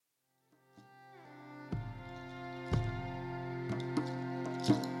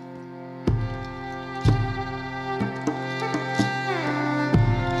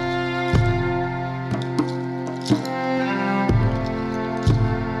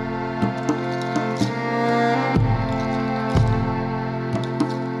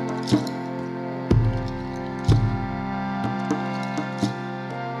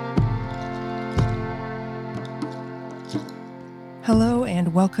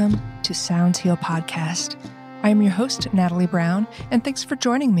and welcome to Sounds Heal Podcast. I am your host, Natalie Brown, and thanks for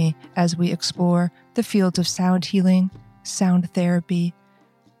joining me as we explore the fields of sound healing, sound therapy,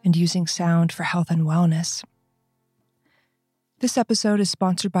 and using sound for health and wellness. This episode is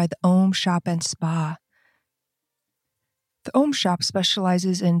sponsored by the Om Shop and Spa. The Om Shop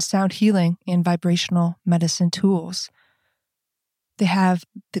specializes in sound healing and vibrational medicine tools. They have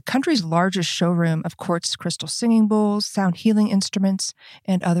the country's largest showroom of quartz crystal singing bowls, sound healing instruments,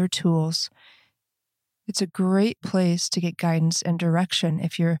 and other tools. It's a great place to get guidance and direction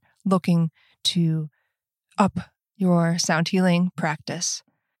if you're looking to up your sound healing practice.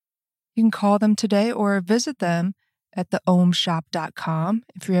 You can call them today or visit them at theomshop.com.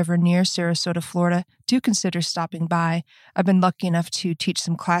 If you're ever near Sarasota, Florida, do consider stopping by. I've been lucky enough to teach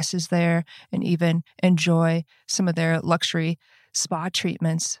some classes there and even enjoy some of their luxury spa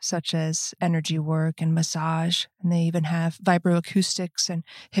treatments such as energy work and massage, and they even have vibroacoustics and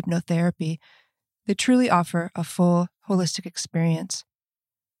hypnotherapy. They truly offer a full holistic experience,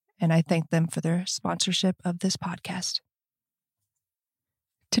 and I thank them for their sponsorship of this podcast.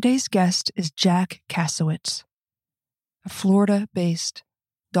 Today's guest is Jack Kassewitz, a Florida-based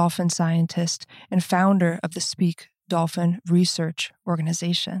dolphin scientist and founder of the Speak Dolphin Research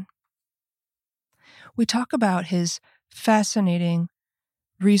Organization. We talk about his fascinating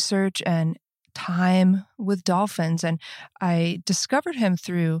research and time with dolphins, and I discovered him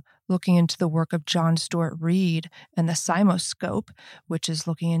through looking into the work of John Stuart Reid and the cymoscope, which is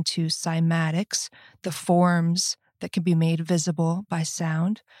looking into cymatics, the forms that can be made visible by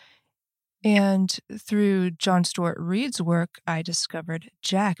sound. And through John Stuart Reid's work, I discovered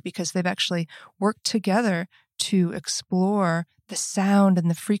Jack because they've actually worked together to explore the sound and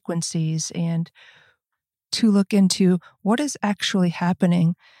the frequencies and to look into what is actually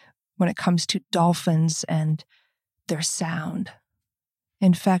happening when it comes to dolphins and their sound.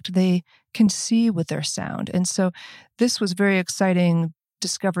 In fact, they can see with their sound. And so this was very exciting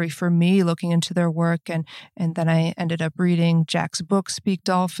discovery for me looking into their work. And then I ended up reading Jack's book, Speak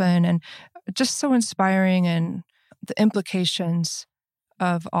Dolphin, and just so inspiring. And the implications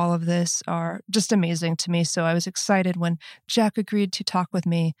of all of this are just amazing to me. So I was excited when Jack agreed to talk with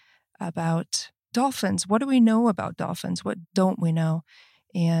me about dolphins. What do we know about dolphins? What don't we know?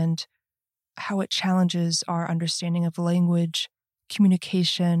 And how it challenges our understanding of language,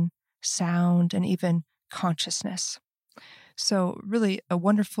 communication, sound, and even consciousness. So really a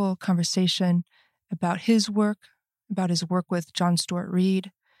wonderful conversation about his work with John Stuart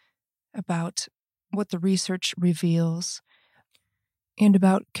Reid, about what the research reveals, and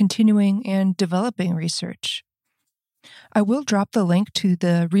about continuing and developing research. I will drop the link to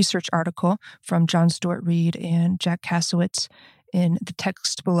the research article from John Stuart Reid and Jack Kassewitz in the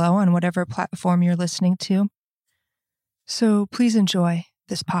text below on whatever platform you're listening to. So please enjoy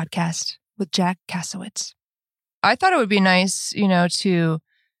this podcast with Jack Kassewitz. I thought it would be nice, to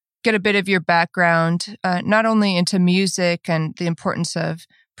get a bit of your background, not only into music and the importance of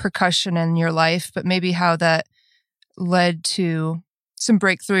percussion in your life, but maybe how that led to some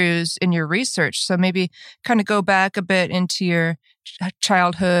breakthroughs in your research. So maybe kind of go back a bit into your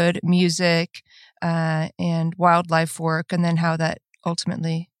childhood, music, and wildlife work, and then how that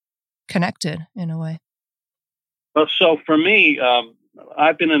ultimately connected in a way. Well, so for me,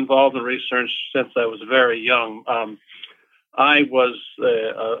 I've been involved in research since I was very young. I was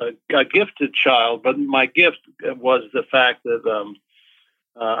a gifted child, but my gift was the fact that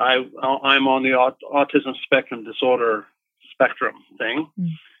I'm on the autism spectrum disorder spectrum thing.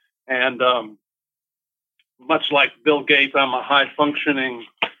 And much like Bill Gates, I'm a high-functioning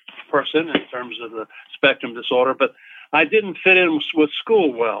person in terms of the spectrum disorder, but I didn't fit in with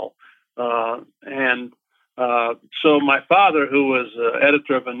school well. So my father, who was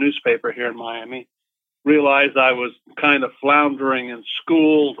editor of a newspaper here in Miami, realized I was kind of floundering in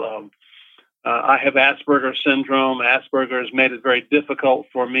school. I have Asperger's syndrome. Asperger's made it very difficult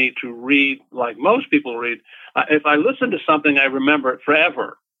for me to read like most people read. If I listen to something, I remember it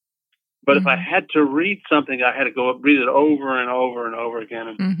forever. But if I had to read something, I had to go read it over and over and over again,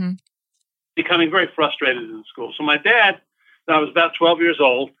 and becoming very frustrated in school. So my dad, when I was about 12 years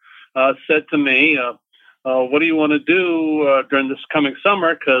old, said to me, what do you want to do during this coming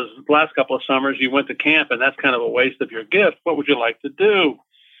summer? Because the last couple of summers you went to camp, and that's kind of a waste of your gift. What would you like to do?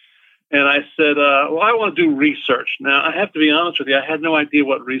 And I said, well, I want to do research. Now, I have to be honest with you. I had no idea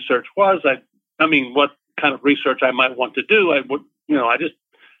what research was. I mean, what kind of research I might want to do.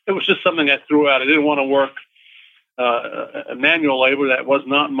 It was just something I threw out. I didn't want to work manual labor. That was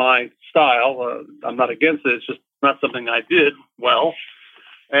not my style. I'm not against it. It's just not something I did well.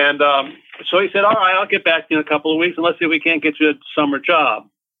 And so he said, all right, I'll get back to you in a couple of weeks, and let's see if we can't get you a summer job.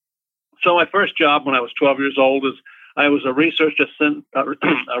 So my first job when I was 12 years old is I was a research assistant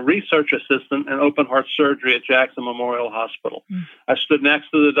in open heart surgery at Jackson Memorial Hospital. I stood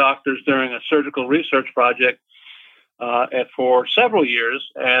next to the doctors during a surgical research project for several years,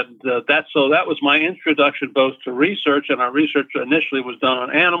 and that was my introduction both to research, and our research initially was done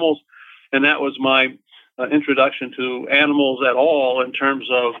on animals, and that was my introduction to animals at all in terms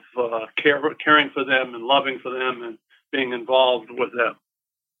of caring for them and loving for them and being involved with them.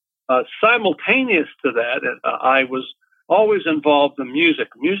 Simultaneous to that, I was always involved in music.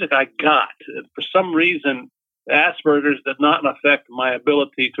 Music I got. For some reason, Asperger's did not affect my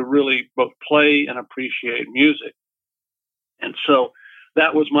ability to really both play and appreciate music. And so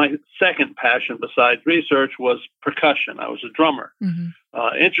that was my second passion besides research was percussion. I was a drummer.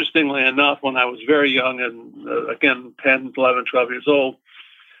 Interestingly enough, when I was very young and again, 10, 11, 12 years old,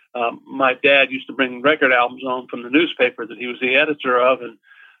 my dad used to bring record albums home from the newspaper that he was the editor of, and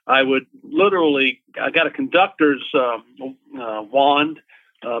I would I got a conductor's baton,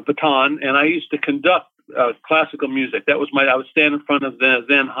 and I used to conduct classical music. That was I would stand in front of the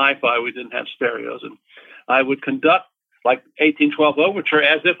then hi-fi. We didn't have stereos, and I would conduct like 1812 Overture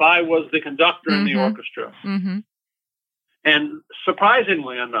as if I was the conductor in the orchestra. And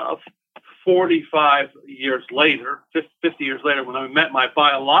surprisingly enough, 45 years later, 50 years later, when I met my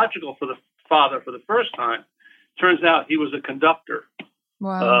biological father for the first time, turns out he was a conductor.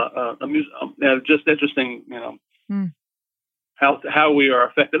 Wow. Just interesting, how we are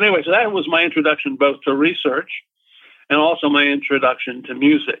affected. Anyway, so that was my introduction both to research and also my introduction to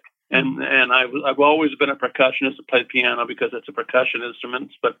music. And I've always been a percussionist. I played piano because it's a percussion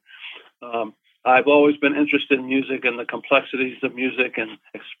instrument, but I've always been interested in music and the complexities of music and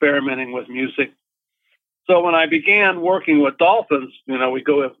experimenting with music. So when I began working with dolphins, we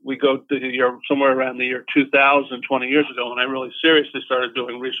go to the year somewhere around the year 2000, 20 years ago, when I really seriously started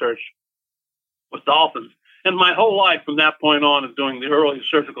doing research with dolphins. And my whole life from that point on of doing the early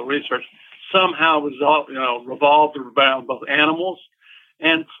surgical research somehow revolved around both animals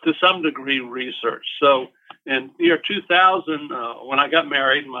and to some degree research. So in the year 2000, when I got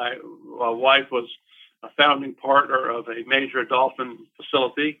married, my wife was a founding partner of a major dolphin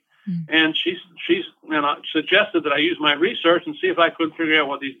facility. And she suggested that I use my research and see if I could figure out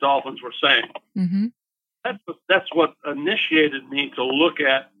what these dolphins were saying. That's what initiated me to look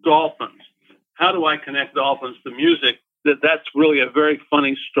at dolphins. How do I connect dolphins to music? That's really a very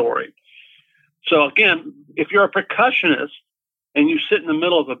funny story. So again, if you're a percussionist and you sit in the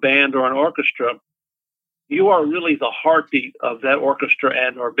middle of a band or an orchestra, you are really the heartbeat of that orchestra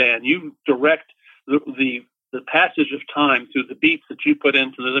and or band. You direct the passage of time through the beats that you put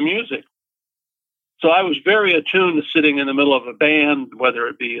into the music. So I was very attuned to sitting in the middle of a band, whether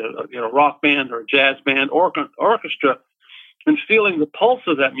it be a rock band or a jazz band or orchestra, and feeling the pulse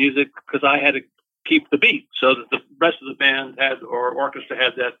of that music because I had to keep the beat so that the rest of the band or orchestra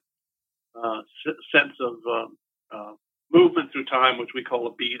had that sense of movement through time, which we call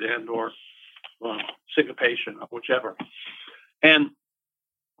a beat and or syncopation, whichever. And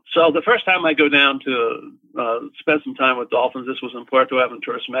so the first time I go down to spend some time with dolphins, this was in Puerto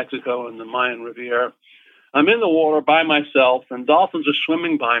Aventuras, Mexico, in the Mayan Riviera. I'm in the water by myself, and dolphins are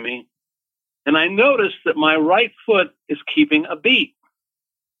swimming by me. And I notice that my right foot is keeping a beat.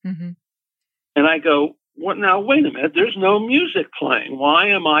 And I go, "What? Now, wait a minute. There's no music playing. Why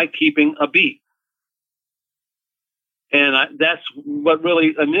am I keeping a beat?" And that's what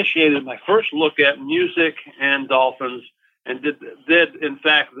really initiated my first look at music and dolphins. And did in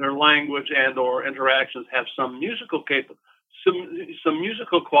fact their language and or interactions have some musical some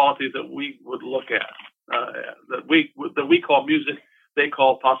musical quality that we would look at that we call music, they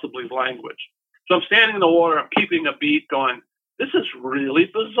call possibly language. So I'm standing in the water, I'm keeping a beat, going, this is really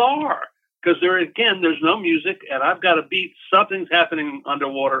bizarre because there's no music, and I've got a beat. Something's happening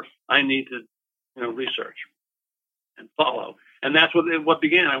underwater. I need to research and follow, and that's what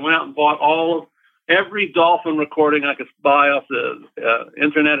began. I went out and bought every dolphin recording I could buy off the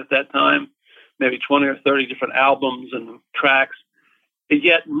internet at that time, maybe 20 or 30 different albums and tracks, and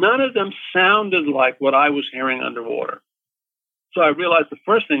yet none of them sounded like what I was hearing underwater. So I realized the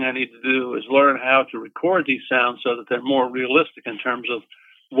first thing I need to do is learn how to record these sounds so that they're more realistic in terms of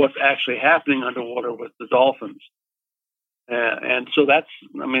what's actually happening underwater with the dolphins. And so that's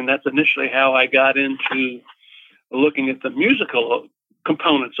initially how I got into looking at the musical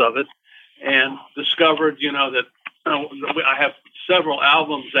components of it, and discovered, that I have several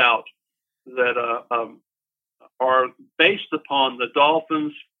albums out that are based upon the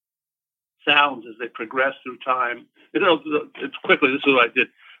dolphins sounds as they progress through time. It's quickly, this is what I did.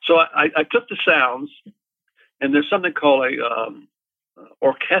 So I took the sounds, and there's something called a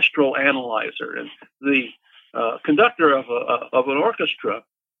orchestral analyzer, and the conductor of an orchestra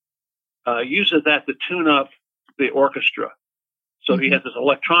uses that to tune up the orchestra. So he has this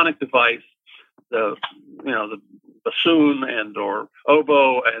electronic device, the bassoon and or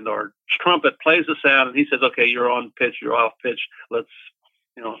oboe and or trumpet plays the sound, and he says, "Okay, you're on pitch, you're off pitch. Let's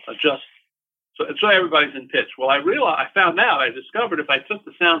adjust." So everybody's in pitch. Well, I discovered if I took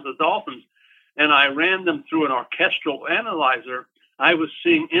the sounds of the dolphins and I ran them through an orchestral analyzer, I was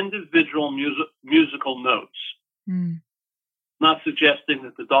seeing individual musical notes. Not suggesting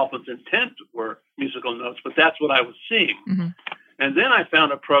that the dolphins' intent were musical notes, but that's what I was seeing. Mm-hmm. And then I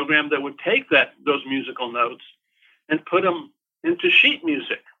found a program that would take those musical notes and put them into sheet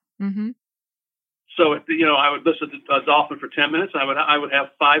music. Mm-hmm. So, I would listen to a dolphin for 10 minutes. I would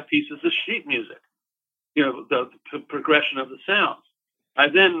have 5 pieces of sheet music, the progression of the sounds. I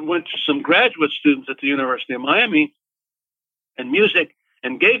then went to some graduate students at the University of Miami and music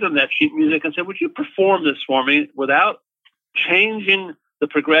and gave them that sheet music and said, "Would you perform this for me without changing the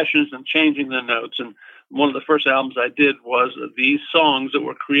progressions and changing the notes?" And one of the first albums I did was these songs that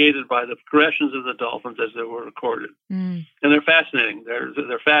were created by the progressions of the dolphins as they were recorded. And they're fascinating.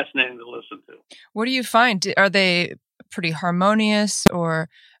 They're fascinating to listen to. What do you find? Are they pretty harmonious, or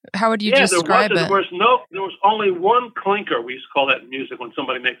how would you describe it? There was only one clinker. We used to call that in music when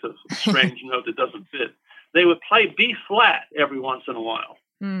somebody makes a strange note that doesn't fit. They would play B flat every once in a while.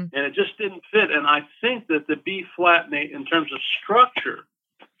 And it just didn't fit. And I think that the B flat may, in terms of structure,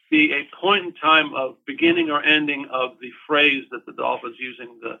 be a point in time of beginning or ending of the phrase that the dolphin's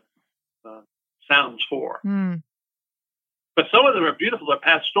using the sounds for. But some of them are beautiful. They're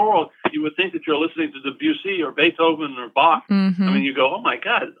pastoral. You would think that you're listening to Debussy or Beethoven or Bach. Mm-hmm. I mean, you go, "Oh my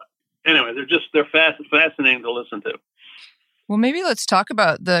God." Anyway, they're fascinating to listen to. Well, maybe let's talk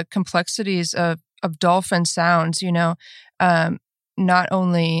about the complexities of dolphin sounds, not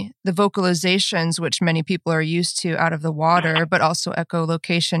only the vocalizations, which many people are used to out of the water, but also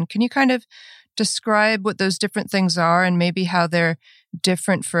echolocation. Can you kind of describe what those different things are and maybe how they're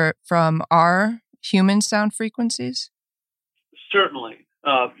different from our human sound frequencies? Certainly.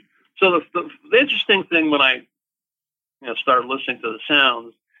 So the interesting thing when I started listening to the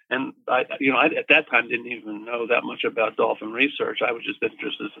sounds, and I at that time didn't even know that much about dolphin research. I was just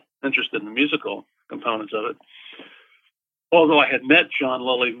interested in the musical components of it. Although I had met John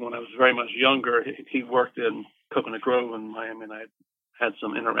Lilly when I was very much younger, he worked in Coconut Grove in Miami, and I had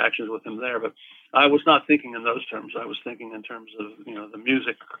some interactions with him there. But I was not thinking in those terms. I was thinking in terms of the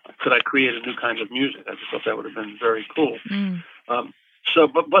music. Could I create a new kind of music? I just thought that would have been very cool.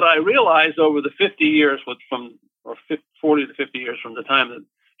 But I realized over the 50 years, 40 to 50 years from the time that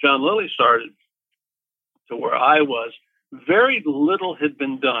John Lilly started to where I was, very little had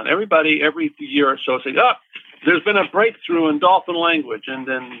been done. Everybody, every year or so, said, there's been a breakthrough in dolphin language, and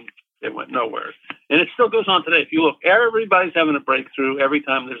then it went nowhere. And it still goes on today. If you look, everybody's having a breakthrough every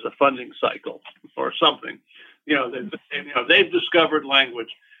time there's a funding cycle or something. They've discovered language.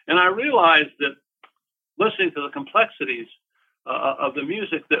 And I realized that listening to the complexities of the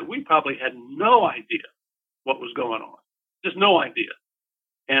music, that we probably had no idea what was going on, just no idea.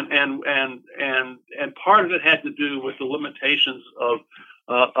 And part of it had to do with the limitations of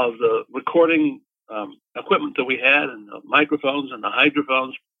the recording equipment that we had, and the microphones and the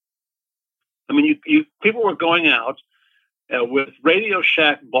hydrophones. I mean, people were going out with Radio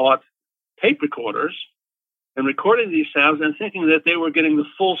Shack bought tape recorders and recording these sounds and thinking that they were getting the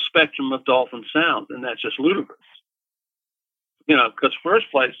full spectrum of dolphin sound, and that's just ludicrous. Because first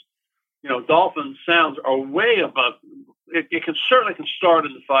place, dolphin sounds are way above. It certainly can start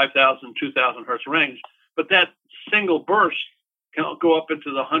in the 5,000, 2,000 hertz range, but that single burst can go up into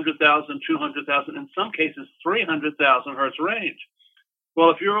the 100,000, 200,000, in some cases 300,000 hertz range.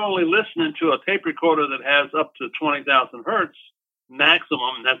 Well, if you're only listening to a tape recorder that has up to 20,000 hertz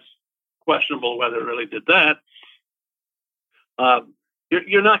maximum, and that's questionable whether it really did that,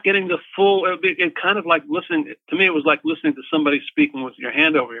 you're not getting the full. It kind of like listening to me. It was like listening to somebody speaking with your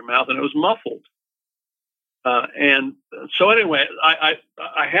hand over your mouth, and it was muffled. And so anyway, I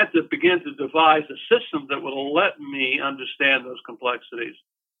had to begin to devise a system that would let me understand those complexities.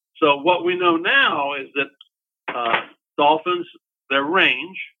 So what we know now is that dolphins, their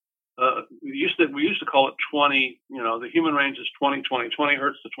range, we used to call it 20. The human range is 20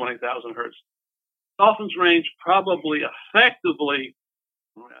 hertz to 20,000 hertz. Dolphins range probably effectively.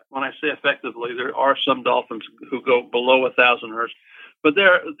 When I say effectively, there are some dolphins who go below 1,000 hertz, but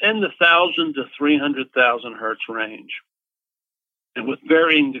they're in the 1,000 to 300,000 hertz range. and with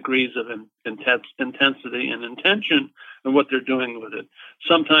varying degrees of intensity and intention and what they're doing with it.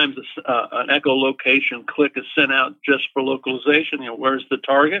 Sometimes an echolocation click is sent out just for localization. Where's the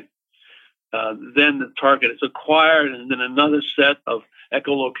target? Then the target is acquired, and then another set of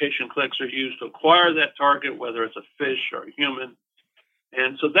echolocation clicks are used to acquire that target, whether it's a fish or a human.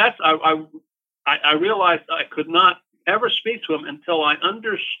 And so I realized I could not ever speak to them until I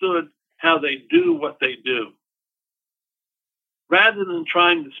understood how they do what they do, rather than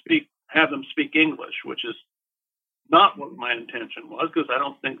trying to have them speak English, which is not what my intention was, because I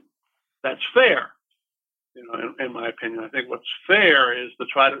don't think that's fair. In my opinion, I think what's fair is to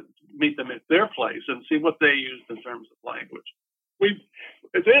try to meet them at their place and see what they use in terms of language.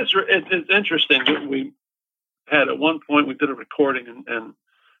 It's interesting that we had at one point, we did a recording in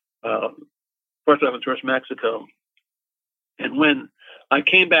Puerto Aventuras, Mexico. And when I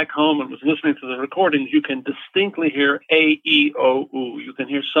came back home and was listening to the recordings, you can distinctly hear A, E, O, U. You can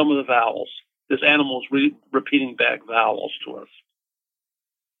hear some of the vowels. This animal's repeating back vowels to us.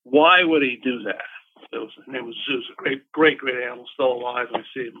 Why would he do that? His name was Zeus, a great animal, still alive. I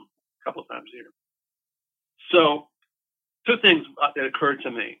see him a couple of times a year. So, two things that occurred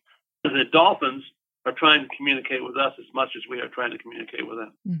to me. The dolphins are trying to communicate with us as much as we are trying to communicate with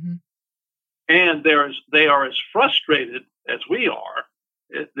them. Mm-hmm. And they are as frustrated as we are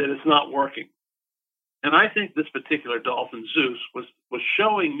that it's not working. And I think this particular dolphin, Zeus, was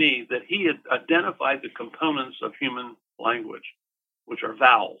showing me that he had identified the components of human language, which are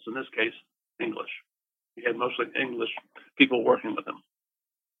vowels, in this case, English. He had mostly English people working with him.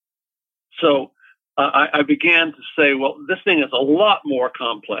 So I began to say, well, this thing is a lot more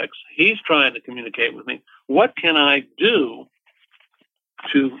complex. He's trying to communicate with me. What can I do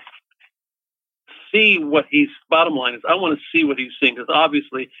to see what bottom line is? I want to see what he's seeing, because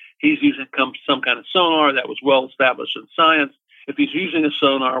obviously he's using some kind of sonar that was well established in science. If he's using a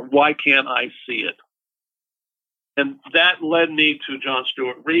sonar, why can't I see it? And that led me to John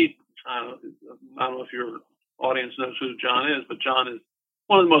Stuart Reid. I don't know if your audience knows who John is, but John is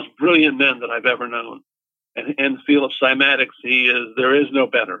one of the most brilliant men that I've ever known. And in the field of cymatics, there is no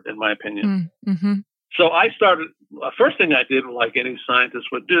better, in my opinion. Mm-hmm. So I started, first thing I did, like any scientist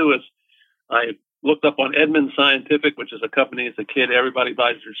would do, is I looked up on Edmund Scientific, which is a company as a kid everybody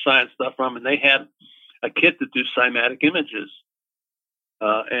buys their science stuff from, and they had a kit to do cymatic images.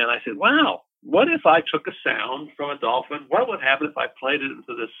 And I said, wow, what if I took a sound from a dolphin? What would happen if I played it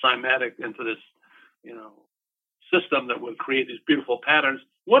into this cymatic, into this, system that would create these beautiful patterns?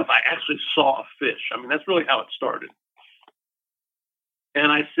 What if I actually saw a fish? I mean, that's really how it started. And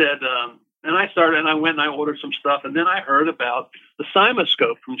I said, and I went and I ordered some stuff, and then I heard about the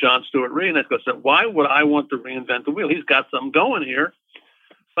CymaScope from John Stuart Reid, and I said, why would I want to reinvent the wheel? He's got something going here.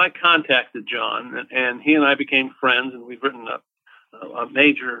 So I contacted John, and he and I became friends, and we've written a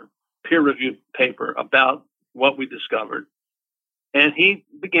major peer-reviewed paper about what we discovered. And he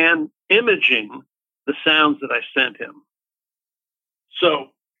began imaging the sounds that I sent him. So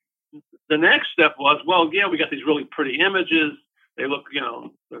the next step was, well, yeah, we got these really pretty images. They look,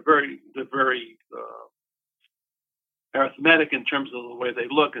 they're very arithmetic in terms of the way they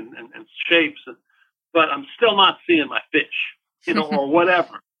look and shapes. But I'm still not seeing my fish, or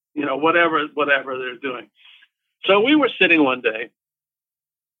whatever, whatever they're doing. So we were sitting one day,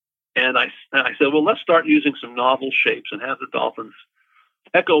 and I said, well, let's start using some novel shapes and have the dolphins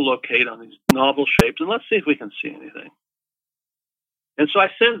echolocate on these novel shapes, and let's see if we can see anything. And so I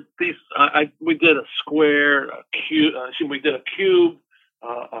sent these. We did a square, a cube. We did a cube,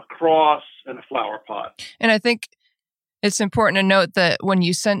 a cross, and a flower pot. And I think it's important to note that when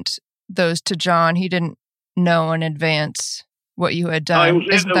you sent those to John, he didn't know in advance what you had done. It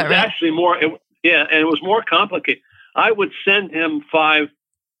was right? Actually more. And it was more complicated. I would send him 5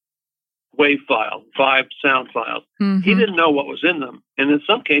 wave files, 5 sound files. Mm-hmm. He didn't know what was in them, and in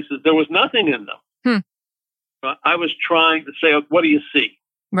some cases there was nothing in them. I was trying to say, what do you see?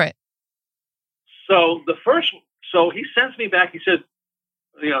 Right. So he sends me back. He said,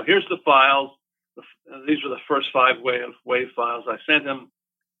 here's the files. These were the first 5 wave files I sent him.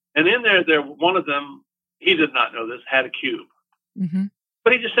 And in there, one of them, he did not know this, had a cube. Mm-hmm.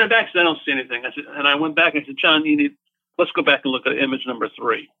 But he just sent back, said, I don't see anything. I went back and said, John, let's go back and look at image number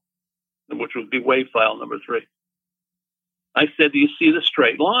 3, which would be wave file number 3. I said, do you see the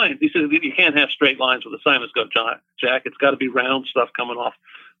straight lines? He said, you can't have straight lines with a CymaScope, Jack. It's got to be round stuff coming off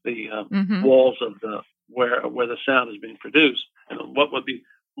the walls of where the sound is being produced, and what would be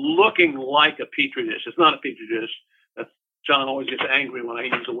looking like a petri dish. It's not a petri dish. John always gets angry when I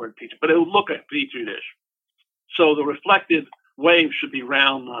use the word petri, but it would look like a petri dish. So the reflected wave should be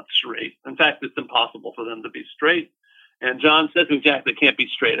round, not straight. In fact, it's impossible for them to be straight. And John says to me, Jack, they can't be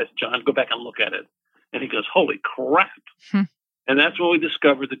straight. I said, John, go back and look at it. And he goes, holy crap. And that's when we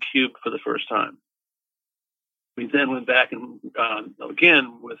discovered the cube for the first time. We then went back and,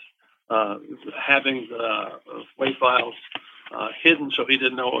 again, with having the wave files hidden so he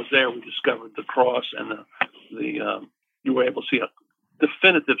didn't know it was there, we discovered the cross and you were able to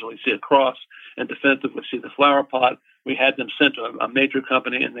definitively see a cross and definitively see the flower pot. We had them sent to a major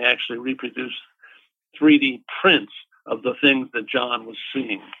company, and they actually reproduced 3D prints of the things that John was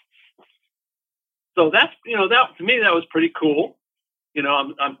seeing. So that's, that to me, that was pretty cool.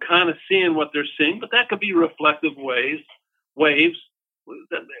 I'm kind of seeing what they're seeing, but that could be reflective waves. What's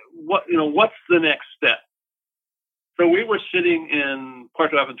the next step? So we were sitting in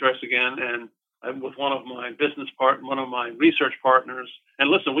Puerto Aventuras again, and I'm with one of my research partners. And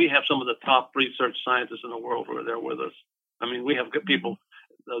listen, we have some of the top research scientists in the world who are there with us. I mean, we have good people,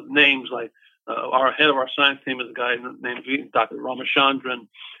 names like our head of our science team is a guy named Dr. Ramachandran,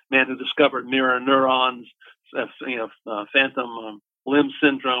 man who discovered mirror neurons, phantom limb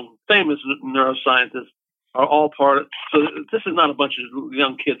syndrome. Famous neuroscientists are all part of. So this is not a bunch of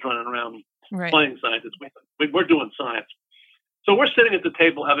young kids running around playing scientists. We're doing science. So we're sitting at the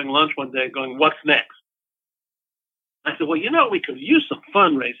table having lunch one day going, what's next? I said, well, we could use some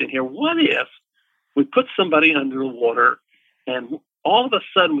fundraising here. What if we put somebody under the water and all of a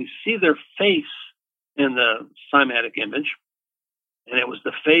sudden we see their face in the cymatic image, and it was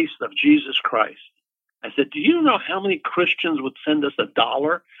the face of Jesus Christ. I said, do you know how many Christians would send us $1?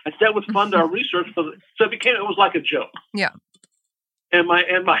 I said, that would fund our research. So it was like a joke. Yeah. And my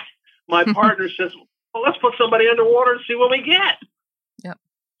partner says, well, let's put somebody underwater and see what we get. Yep.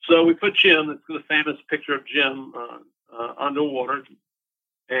 So we put Jim, the famous picture of Jim underwater,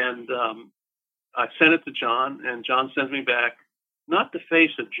 and I sent it to John, and John sends me back not the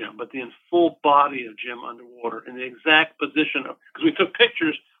face of Jim, but the full body of Jim underwater in the exact position of, because we took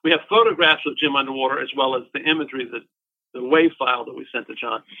pictures, we have photographs of Jim underwater as well as the imagery, the wave file that we sent to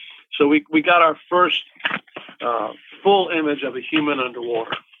John. So we got our first full image of a human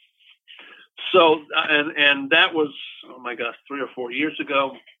underwater. So, and that was, oh my gosh, 3 or 4 years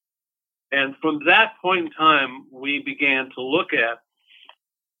ago. And from that point in time, we began to look at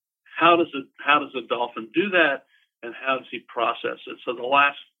how does a dolphin do that, and how does he process it? So the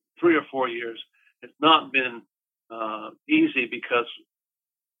last 3 or 4 years has not been easy, because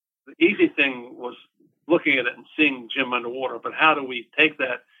the easy thing was looking at it and seeing Jim underwater. But how do we take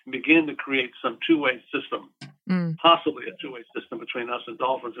that and begin to create some two-way system, possibly a two-way system between us and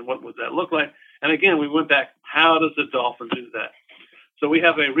dolphins, and what would that look like? And again, we went back, how does a dolphin do that? So we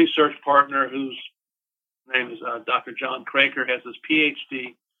have a research partner whose name is Dr. John Craker, has his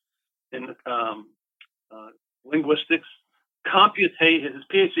PhD in linguistics. His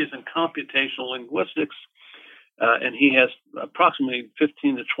PhD is in computational linguistics, and he has approximately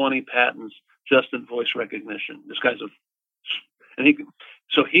 15 to 20 patents just in voice recognition. This guy's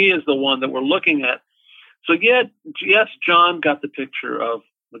so he is the one that we're looking at. So yes, John got the picture of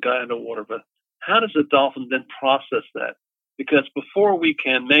the guy underwater, but how does a dolphin then process that? Because before we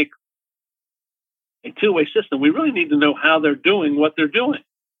can make a two-way system, we really need to know how they're doing what they're doing.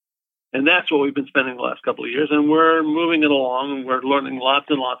 And that's what we've been spending the last couple of years, and we're moving it along, and we're learning lots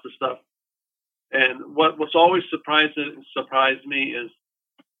and lots of stuff. And what's always surprised me is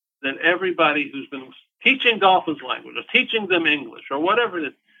that everybody who's been teaching dolphins language or teaching them English or whatever it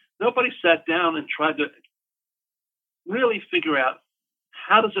is, nobody sat down and tried to really figure out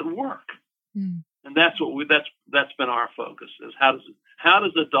how does it work. And that's been our focus, is how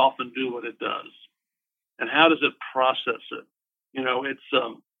does a dolphin do what it does, and how does it process it?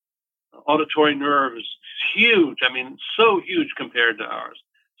 It's auditory nerve is huge. I mean, so huge compared to ours.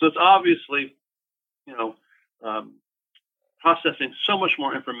 So it's obviously, processing so much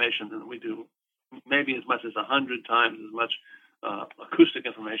more information than we do, maybe as much as 100 times as much acoustic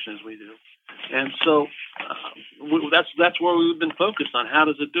information as we do. And so that's where we've been focused on. How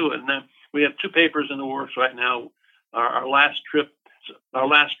does it do it? And then we have 2 papers in the works right now. Our last trip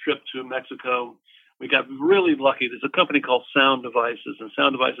to Mexico, we got really lucky. There's a company called Sound Devices, and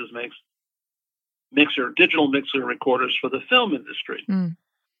Sound Devices makes digital mixer recorders for the film industry.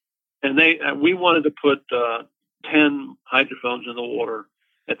 And we wanted to put 10 hydrophones in the water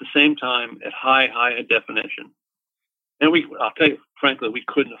at the same time at high definition. And I'll tell you, frankly, we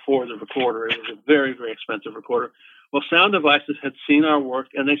couldn't afford the recorder. It was a very, very expensive recorder. Well, Sound Devices had seen our work,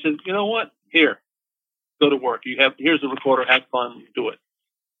 and they said, you know what? Here, go to work. Here's the recorder. Have fun. Do it.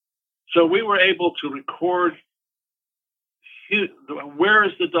 So we were able to record where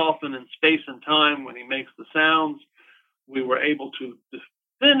is the dolphin in space and time when he makes the sounds. We were able to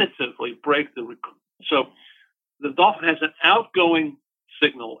definitively break so the dolphin has an outgoing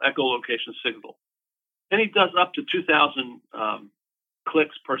signal, echolocation signal, and he does up to 2,000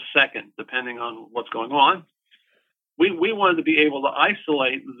 clicks per second, depending on what's going on. We wanted to be able to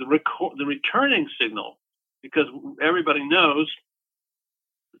isolate the returning signal, because everybody knows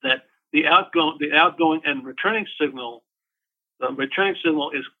that the outgoing and returning signal, the returning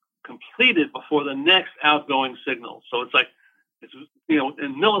signal is completed before the next outgoing signal. So it's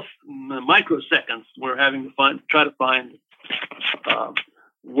in microseconds, we're having to try to find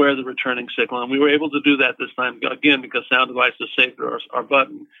where the returning signal, and we were able to do that this time again because Sound Devices saved our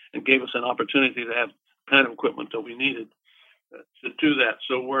button and gave us an opportunity to have the kind of equipment that we needed to do that.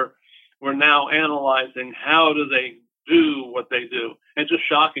 So we're now analyzing how do they do what they do. And it's just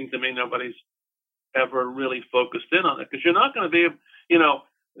shocking to me nobody's ever really focused in on it, because you're not going to be,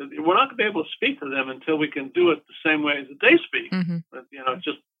 we're not going to be able to speak to them until we can do it the same way that they speak. Mm-hmm. It's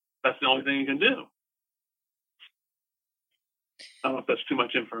just, that's the only thing you can do. I don't know if that's too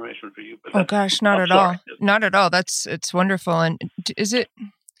much information for you. But oh gosh, not at all. Not at all. It's wonderful. And is it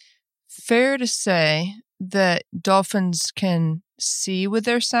fair to say that dolphins can see with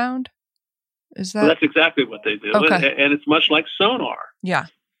their sound? Is that? Well, that's exactly what they do. Okay. And it's much like sonar. Yeah.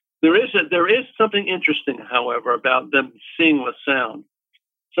 There is something interesting, however, about them seeing with sound.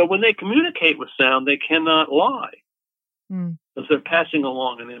 So when they communicate with sound, they cannot lie because they're passing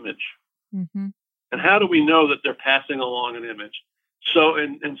along an image. Mm-hmm. And how do we know that they're passing along an image? So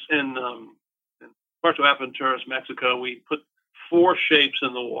in Puerto Aventuras, Mexico, we put 4 shapes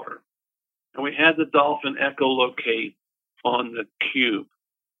in the water, and we had the dolphin echolocate on the cube,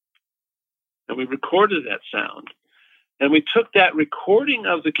 and we recorded that sound. And we took that recording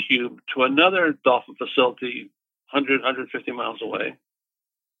of the cube to another dolphin facility 100, 150 miles away,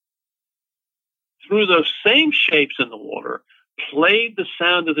 threw those same shapes in the water, played the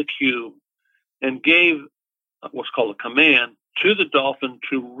sound of the cube, and gave what's called a command to the dolphin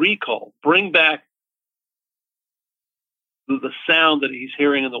to recall, bring back the sound that he's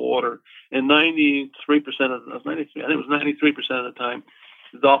hearing in the water. And 93% of the time,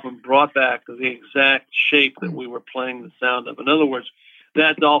 the dolphin brought back the exact shape that we were playing the sound of. In other words,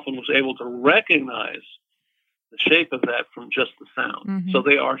 that dolphin was able to recognize the shape of that from just the sound. Mm-hmm. So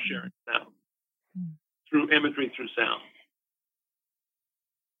they are sharing sound through imagery, through sound.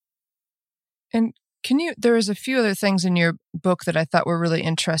 And there was a few other things in your book that I thought were really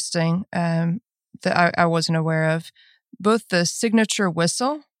interesting that I wasn't aware of. Both the signature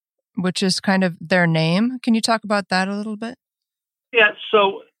whistle, which is kind of their name. Can you talk about that a little bit? Yeah,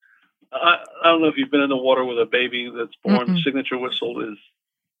 so I don't know if you've been in the water with a baby that's born. Mm-mm. The signature whistle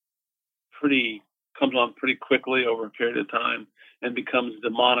comes on pretty quickly over a period of time and becomes the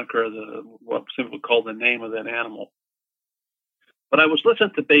moniker, what some people call the name of that animal. But I was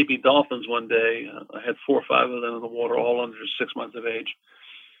listening to baby dolphins one day. I had 4 or 5 of them in the water, all under 6 months of age.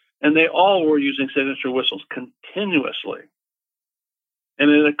 And they all were using signature whistles continuously. And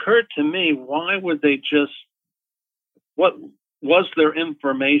it occurred to me, why would they what was there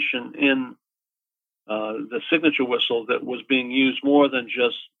information in the signature whistle that was being used more than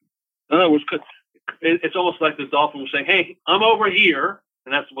just, in other words, it's almost like the dolphin was saying, hey, I'm over here.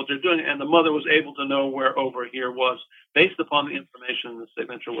 And that's what they're doing. And the mother was able to know where over here was based upon the information in the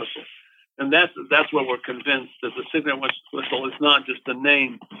signature whistle. And that's what we're convinced, that the signature whistle is not just a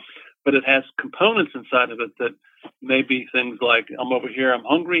name, but it has components inside of it that may be things like, I'm over here, I'm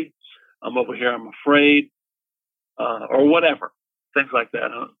hungry, I'm over here, I'm afraid, or whatever, things like that.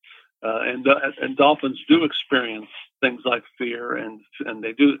 And dolphins do experience things like fear, and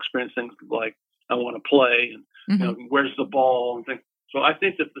they do experience things like, I want to play, and where's the ball, and things. So I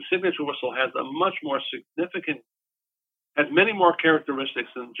think that the signature whistle has a much more significant, has many more characteristics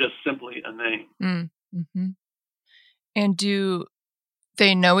than just simply a name. Mm-hmm. And do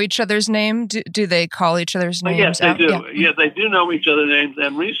they know each other's name? Do they call each other's names? Yes, they do. Yeah. Yeah, they do know each other's names.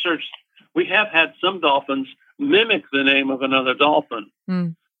 And research, we have had some dolphins mimic the name of another dolphin.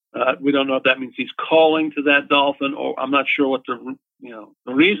 We don't know if that means he's calling to that dolphin, or I'm not sure what the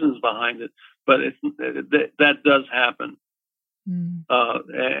reasons behind it, but that does happen. And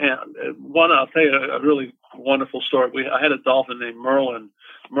I'll tell you a really wonderful story. I had a dolphin named Merlin.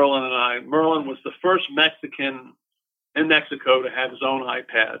 Merlin was the first Mexican in Mexico to have his own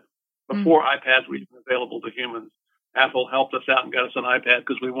iPad before iPads were even available to humans. Apple helped us out and got us an iPad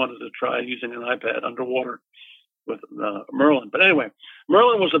because we wanted to try using an iPad underwater with Merlin. But anyway,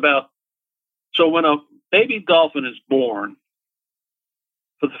 Merlin was so when a baby dolphin is born,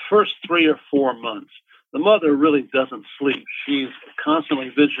 for the first 3 or 4 months, the mother really doesn't sleep. She's constantly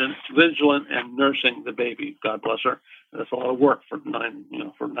vigilant and nursing the baby. God bless her. That's a lot of work for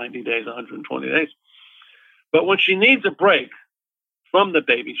 90 days, 120 days. But when she needs a break from the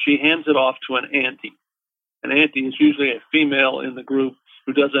baby, she hands it off to an auntie. An auntie is usually a female in the group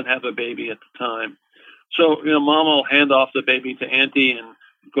who doesn't have a baby at the time. So, Mama will hand off the baby to auntie and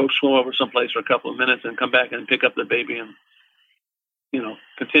go swim over someplace for a couple of minutes and come back and pick up the baby and,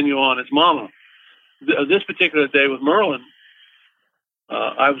 continue on as Mama. This particular day with Merlin,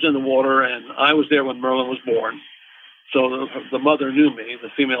 I was in the water and I was there when Merlin was born. So the mother knew me, the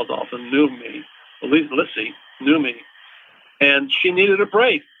female dolphin knew me, at least Lissy knew me, and she needed a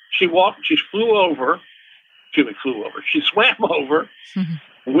break. She swam over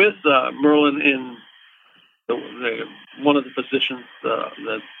with Merlin in one of the positions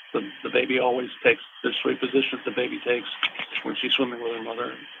that the baby always takes. There's 3 positions the baby takes when she's swimming with her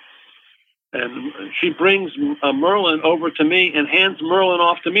mother. And she brings Merlin over to me and hands Merlin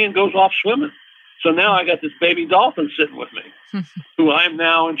off to me and goes off swimming. So now I got this baby dolphin sitting with me, who I'm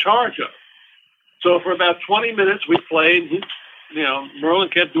now in charge of. So for about 20 minutes we played. Merlin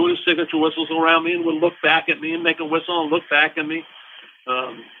kept doing his signature whistles around me and would look back at me and make a whistle and look back at me.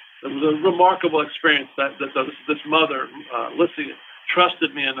 It was a remarkable experience that this mother, Lissy,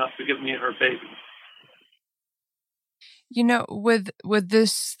 trusted me enough to give me her baby. With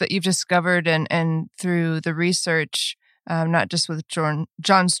this that you've discovered and through the research, not just with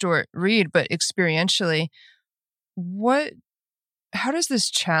John Stuart Reid, but experientially, how does this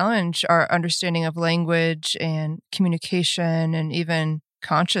challenge our understanding of language and communication and even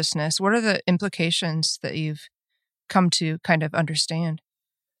consciousness? What are the implications that you've come to kind of understand?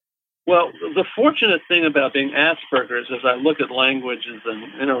 Well, the fortunate thing about being Asperger's is I look at languages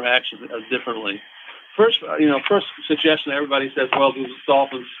and interactions differently. First suggestion everybody says, well, do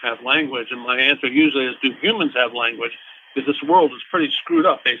dolphins have language? And my answer usually is, do humans have language? Because this world is pretty screwed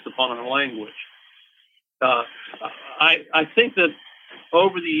up based upon our language. I think that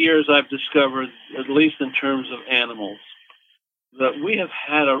over the years I've discovered, at least in terms of animals, that we have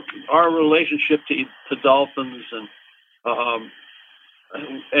had our relationship to dolphins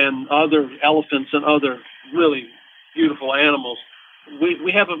and other elephants and other really beautiful animals.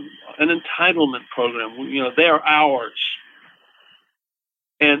 We have an entitlement program. They are ours.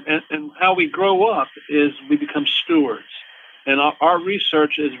 And how we grow up is we become stewards. And our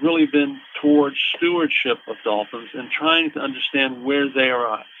research has really been towards stewardship of dolphins and trying to understand where they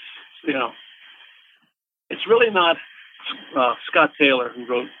are at. It's really not Scott Taylor, who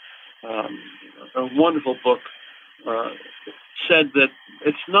wrote a wonderful book, said that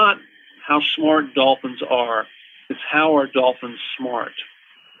it's not how smart dolphins are, it's how are dolphins smart.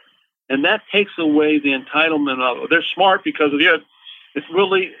 And that takes away the entitlement of, they're smart because of it. It's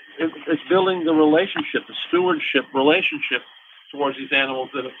building the relationship, the stewardship relationship towards these animals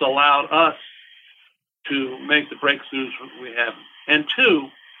that has allowed us to make the breakthroughs we have. And 2,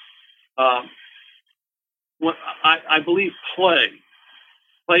 what I believe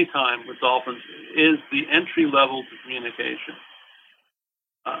playtime with dolphins is the entry level to communication.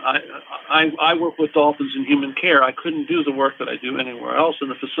 I work with dolphins in human care. I couldn't do the work that I do anywhere else. In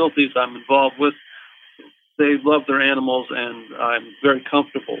the facilities I'm involved with, they love their animals, and I'm very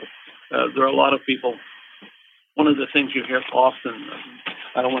comfortable. There are a lot of people. One of the things you hear often,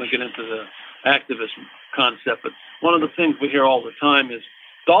 I don't want to get into the activism concept, but one of the things we hear all the time is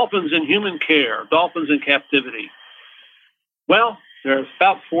dolphins in human care, dolphins in captivity. Well, there are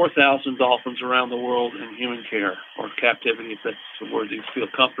about 4,000 dolphins around the world in human care or captivity, if that's the word you feel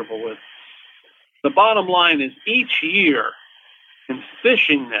comfortable with. The bottom line is each year in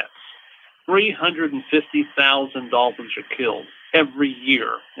fishing nets, 350,000 dolphins are killed every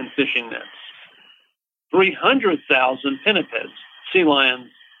year in fishing nets. 300,000 pinnipeds, sea lions,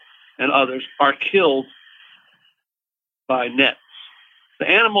 and others are killed by nets. The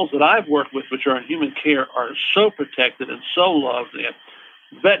animals that I've worked with, which are in human care, are so protected and so loved. They have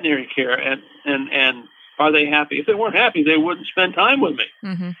veterinary care, and are they happy? If they weren't happy, they wouldn't spend time with me.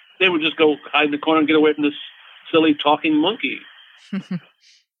 Mm-hmm. They would just go hide in the corner and get away from this silly talking monkey.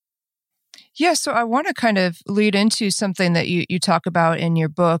 Yeah, so I want to kind of lead into something that you talk about in your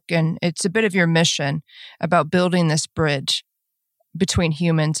book, and it's a bit of your mission about building this bridge between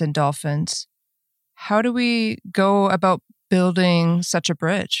humans and dolphins. How do we go about building such a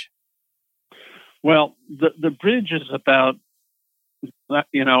bridge? Well, the bridge is about,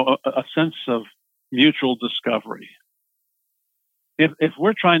 a sense of mutual discovery. If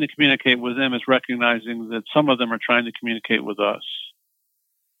we're trying to communicate with them, it's recognizing that some of them are trying to communicate with us.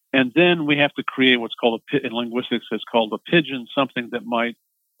 And then we have to create what's called in linguistics, it's called a pigeon, something that might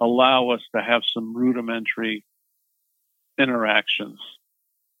allow us to have some rudimentary interactions,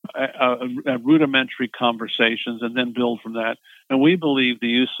 rudimentary conversations, and then build from that. And we believe the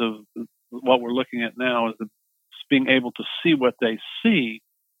use of what we're looking at now is being able to see what they see,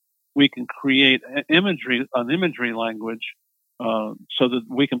 we can create an imagery language, so that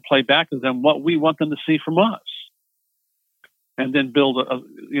we can play back to them what we want them to see from us, and then build a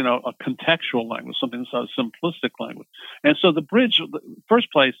contextual language, something that's a simplistic language. And so the bridge,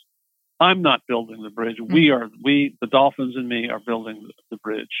 first place, I'm not building the bridge. We, the dolphins and me, are building the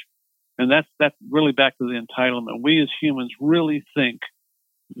bridge. And that's really back to the entitlement. We as humans really think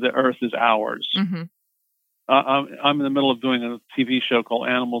the earth is ours. Mm-hmm. I'm in the middle of doing a TV show called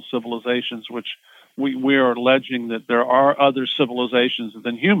Animal Civilizations, which we are alleging that there are other civilizations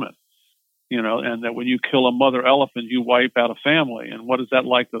than human, and that when you kill a mother elephant, you wipe out a family. And what is that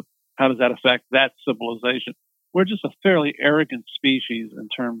like? How does that affect that civilization? We're just a fairly arrogant species in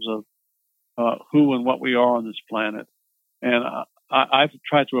terms of who and what we are on this planet. And I've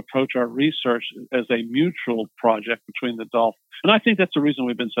tried to approach our research as a mutual project between the dolphins. And I think that's the reason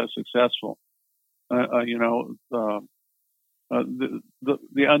we've been so successful. The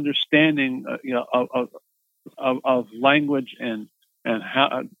understanding of language and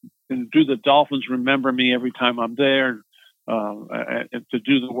how, and do the dolphins remember me every time I'm there, and to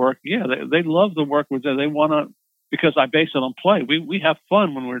do the work. Yeah, they love the work we're doing. They want to, because I base it on play. We have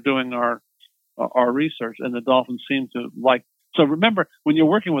fun when we're doing our research, and the dolphins seem to like. So remember, when you're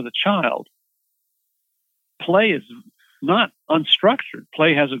working with a child, play is not unstructured.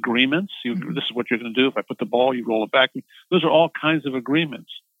 Play has agreements. This is what you're going to do. If I put the ball, you roll it back. Those are all kinds of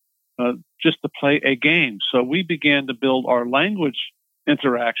agreements, just to play a game. So we began to build our language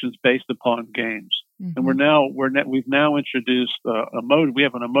interactions based upon games. And we've now introduced emoji. We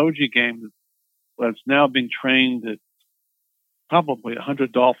have an emoji game that's now being trained. That probably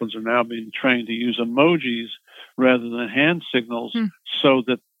 100 dolphins are now being trained to use emojis rather than hand signals, so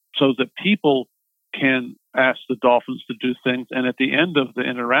that people can ask the dolphins to do things. And at the end of the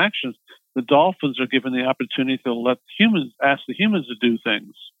interactions, the dolphins are given the opportunity to let humans ask the humans to do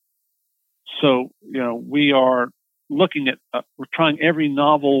things. So, we are looking at, we're trying every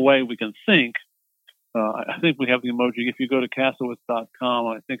novel way we can think. I think we have the emoji. If you go to Kassewitz.com,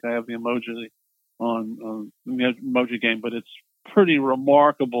 I think I have the emoji on the emoji game, but it's pretty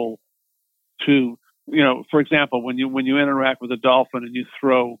remarkable to, for example, when you interact with a dolphin and you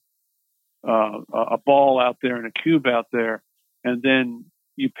throw a ball out there and a cube out there, and then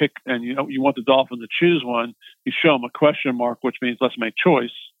you pick, and you want the dolphin to choose one, you show him a question mark, which means let's make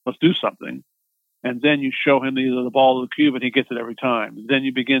choice, let's do something. And then you show him either the ball or the cube, and he gets it every time. And then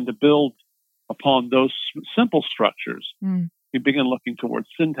you begin to build upon those simple structures. You begin looking towards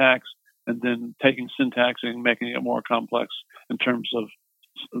syntax, and then taking syntax and making it more complex in terms of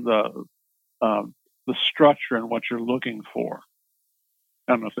the structure and what you're looking for.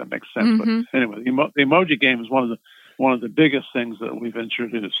 I don't know if that makes sense, but anyway, the emoji game is one of the biggest things that we've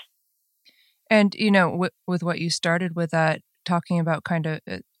introduced. And with what you started with, that talking about kind of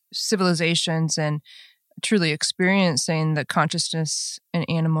civilizations and truly experiencing the consciousness in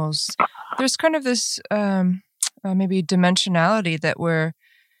animals, there's kind of this maybe dimensionality that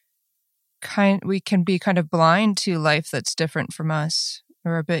we can be kind of blind to life that's different from us,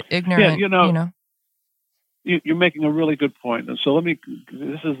 or a bit ignorant. Yeah, you're making a really good point. And so this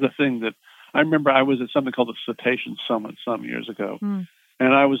is the thing that I remember. I was at something called the Cetacean Summit some years ago, and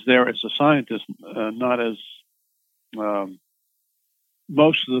I was there as a scientist, not as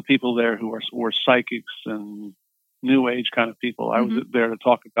most of the people there who were psychics and new age kind of people. I was there to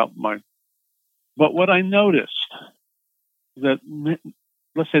talk about but what I noticed, that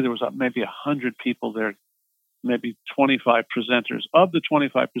let's say there was maybe 100 people there, maybe 25 presenters. Of the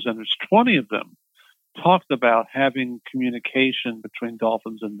 25 presenters, 20 of them talked about having communication between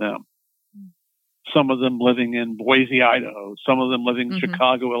dolphins and them. Some of them living in Boise, Idaho, some of them living in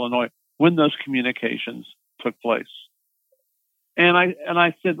Chicago, Illinois, when those communications took place. And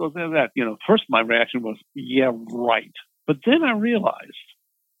I said, well, that, first my reaction was, yeah, right. But then I realized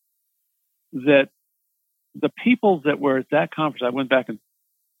that the people that were at that conference, I went back and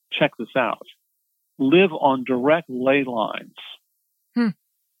checked this out, live on direct ley lines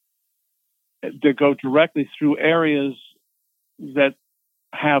that go directly through areas that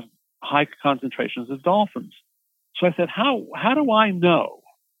have high concentrations of dolphins. So I said, how do I know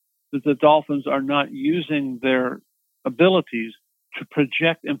that the dolphins are not using their abilities to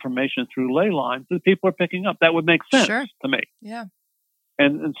project information through ley lines that people are picking up? That would make sense to me. Yeah.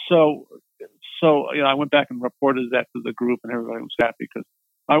 And so I went back and reported that to the group, and everybody was happy, because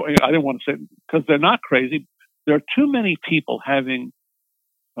I didn't want to say, because they're not crazy. There are too many people having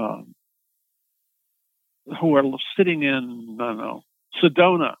who are sitting in, I don't know,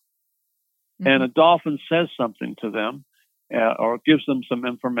 Sedona, and a dolphin says something to them, or gives them some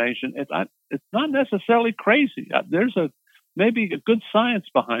information. It's not necessarily crazy. There's maybe a good science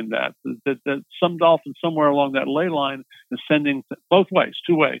behind that. That some dolphin somewhere along that ley line is sending both ways,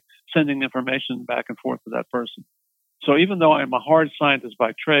 two-way, sending information back and forth to that person. So even though I'm a hard scientist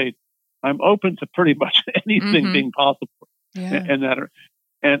by trade, I'm open to pretty much anything being possible. Yeah.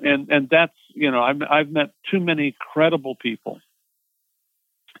 And that's, I've met too many credible people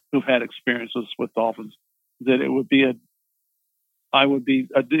who've had experiences with dolphins that it would be a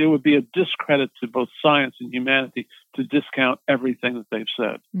discredit to both science and humanity to discount everything that they've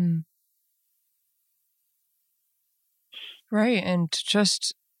said. Right. And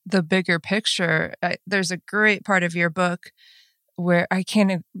just the bigger picture, there's a great part of your book where I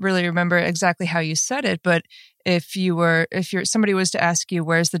can't really remember exactly how you said it, but if somebody was to ask you,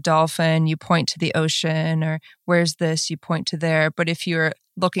 where's the dolphin, you point to the ocean, or where's this, you point to there. But if you're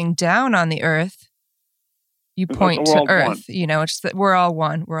looking down on the earth, you point to Earth. One. It's that we're all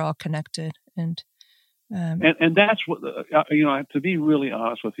one, we're all connected. And that's what, to be really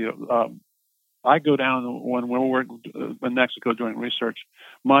honest with you, I go down when we're working in Mexico doing research.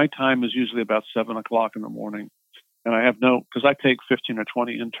 My time is usually about 7:00 in the morning. And I have because I take 15 or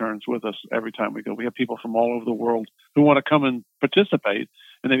 20 interns with us every time we go. We have people from all over the world who want to come and participate,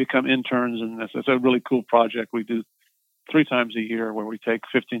 and they become interns. And it's a really cool project we do 3 times a year where we take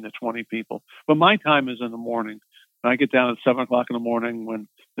 15 to 20 people. But my time is in the morning. And I get down at 7:00 in the morning when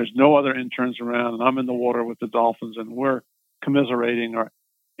there's no other interns around, and I'm in the water with the dolphins, and we're commiserating.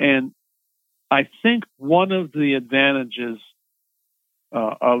 And I think one of the advantages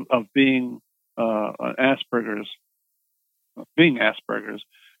of being Asperger's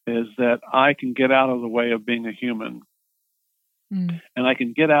is that I can get out of the way of being a human, and I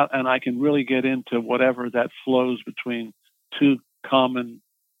can get out and I can really get into whatever that flows between two common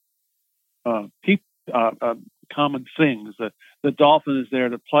common things. That the dolphin is there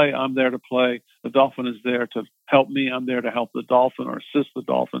to play, I'm there to play. The dolphin is there to help me, I'm there to help the dolphin or assist the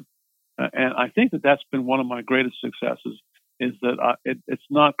dolphin. And I think that's been one of my greatest successes, is that it's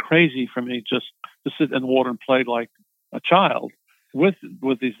not crazy for me just to sit in the water and play like a child with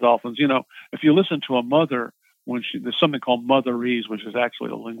these dolphins. If you listen to a mother, there's something called motherese, which is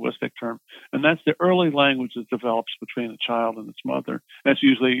actually a linguistic term, and that's the early language that develops between a child and its mother. That's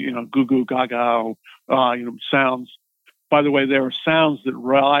usually, goo goo gaga, sounds. By the way, there are sounds that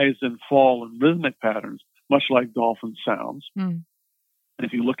rise and fall in rhythmic patterns, much like dolphin sounds. And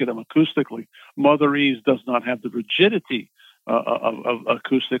if you look at them acoustically, motherese does not have the rigidity of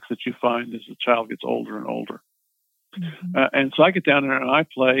acoustics that you find as the child gets older and older. And so I get down there and I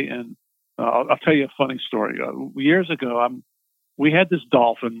play, and I'll tell you a funny story. Years ago, we had this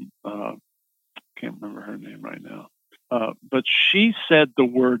dolphin, can't remember her name right now, but she said the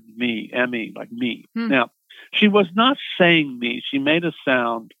word me, M-E, like me. Now, she was not saying me. She made a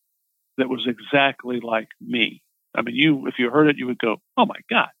sound that was exactly like me. I mean, if you heard it, you would go, oh my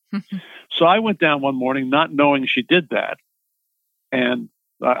God. So I went down one morning not knowing she did that. And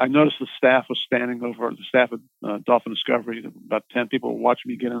I noticed the staff was standing over, the staff at Dolphin Discovery, about 10 people were watching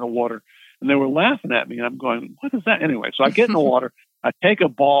me get in the water, and they were laughing at me. And I'm going, what is that? Anyway, so I get in the water, I take a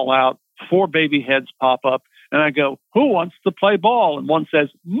ball out, 4 baby heads pop up, and I go, who wants to play ball? And one says,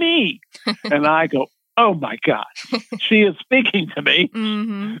 me. And I go, oh my God, she is speaking to me.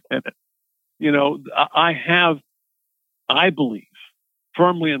 And, I believe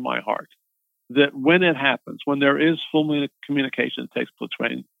firmly in my heart that when it happens, when there is full communication that takes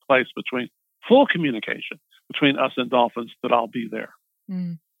place between full communication between us and dolphins, that I'll be there.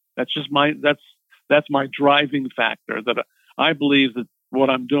 That's just that's my driving factor, that I believe that what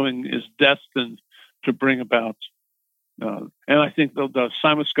I'm doing is destined to bring about. And I think the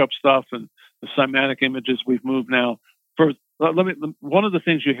cymoscope stuff and the cymatic images we've moved now. One of the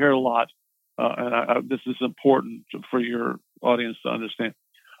things you hear a lot, and this is important for your audience to understand.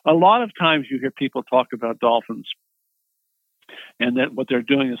 A lot of times you hear people talk about dolphins and that what they're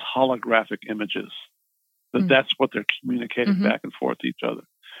doing is holographic images, that's what they're communicating back and forth to each other.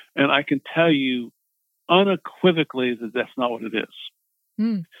 And I can tell you unequivocally that that's not what it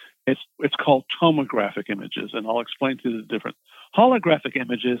is. It's called tomographic images, and I'll explain to you the difference. Holographic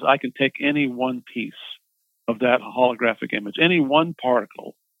images, I can take any one piece of that holographic image, any one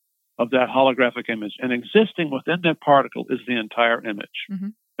particle of that holographic image, and existing within that particle is the entire image.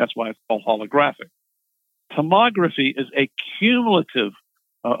 That's why it's called holographic. Tomography is a cumulative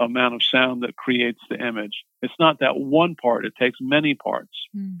amount of sound that creates the image. It's not that one part. It takes many parts.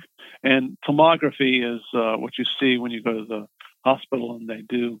 And tomography is what you see when you go to the hospital and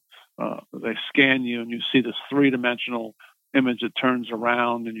they scan you and you see this 3-dimensional image that turns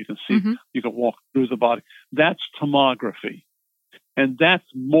around and you can see, Mm-hmm. you can walk through the body. That's tomography. And that's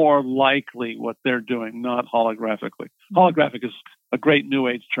more likely what they're doing, not holographically. Holographic is a great New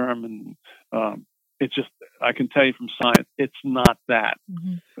Age term, and it's just, I can tell you from science, it's not that.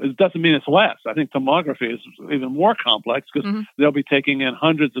 Mm-hmm. It doesn't mean it's less. I think tomography is even more complex because Mm-hmm. they'll be taking in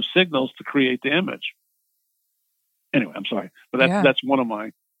hundreds of signals to create the image. Anyway, I'm sorry, but that's one of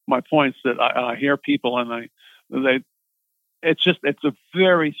my points that I hear people and it's a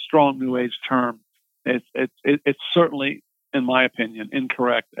very strong New Age term. It's certainly, in my opinion,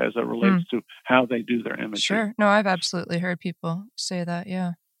 incorrect as it relates to how they do their imagery. Sure. No, I've absolutely heard people say that.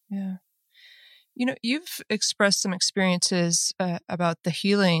 Yeah. Yeah. You've expressed some experiences about the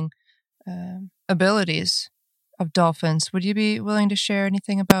healing abilities of dolphins. Would you be willing to share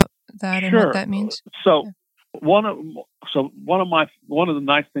anything about that and what that means? So one of the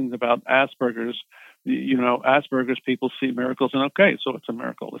nice things about Asperger's, Asperger's people see miracles and okay, so it's a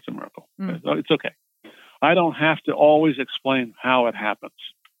miracle. It's a miracle. It's okay. I don't have to always explain how it happens,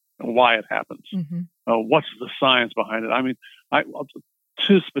 why it happens, what's the science behind it. I mean,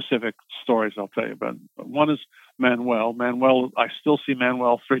 two specific stories I'll tell you about. One is Manuel. I still see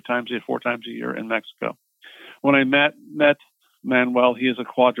Manuel 4 times a year in Mexico. When I met Manuel, he is a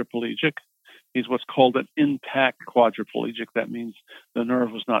quadriplegic. He's what's called an intact quadriplegic. That means the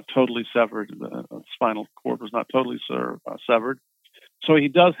nerve was not totally severed, the spinal cord was not totally severed. So he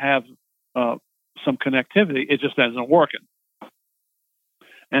does have some connectivity. It just isn't working.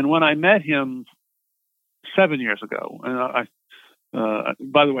 And when I met him 7 years ago, and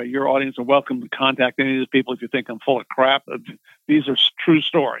by the way, your audience are welcome to contact any of these people if you think I'm full of crap. These are true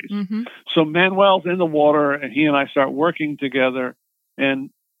stories. Mm-hmm. So Manuel's in the water, and he and I start working together. And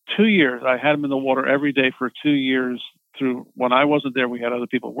 2 years, I had him in the water every day for 2 years. Through when I wasn't there, we had other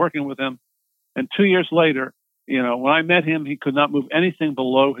people working with him. And 2 years later, when I met him, he could not move anything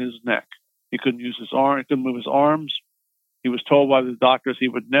below his neck. He couldn't use his arm. He couldn't move his arms. He was told by the doctors he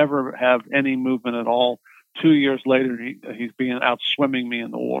would never have any movement at all. 2 years later, he's being out swimming me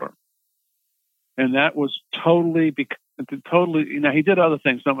in the water. And that was totally. He did other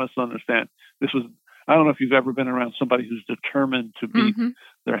things. Some of us understand. This was. I don't know if you've ever been around somebody who's determined to beat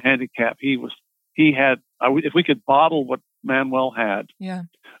their handicap. He had. If we could bottle what Manuel had,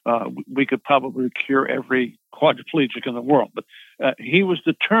 we could probably cure every quadriplegic in the world. But he was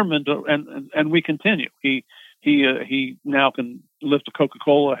determined, and we continue. He now can lift a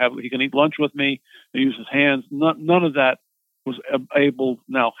Coca-Cola. He can eat lunch with me. Use his hands. None of that was able.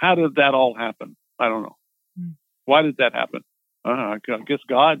 Now, how did that all happen? I don't know. Why did that happen? I guess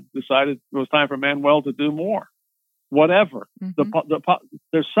God decided it was time for Manuel to do more. Whatever.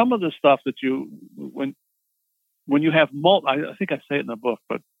 There's some of the stuff that when you have I think I say it in the book,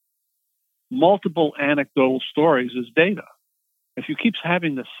 but multiple anecdotal stories is data. If you keep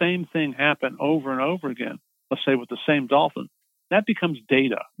having the same thing happen over and over again, let's say with the same dolphin, that becomes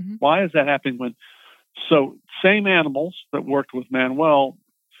data. Why is that happening? So same animals that worked with Manuel,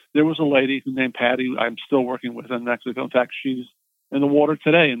 there was a lady named Patty I'm still working with in Mexico. In fact, she's in the water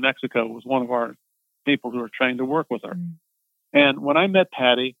today in Mexico with one of our people who are trained to work with her. And when I met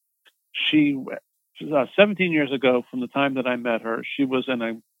Patty, she 17 years ago from the time that I met her, she was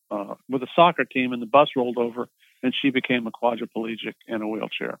with a soccer team and the bus rolled over and she became a quadriplegic in a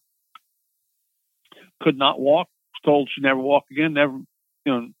wheelchair. Could not walk, told she'd never walk again, never,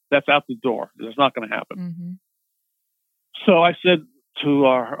 that's out the door. It's not going to happen. So I said to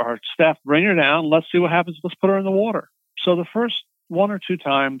our staff, bring her down. Let's see what happens. Let's put her in the water. So the first 1 or 2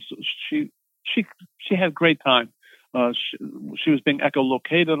 times, she had great time. She was being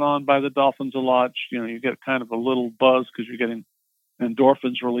echolocated on by the dolphins a lot. You get kind of a little buzz because you're getting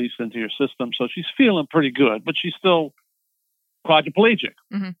endorphins released into your system. So she's feeling pretty good, but she's still quadriplegic.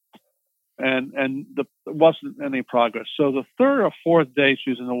 And there wasn't any progress. So the 3rd or 4th day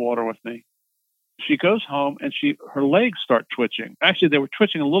she was in the water with me, she goes home and her legs start twitching. Actually, they were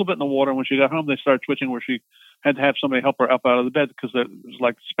twitching a little bit in the water. When she got home, they started twitching where she had to have somebody help her up out of the bed because it was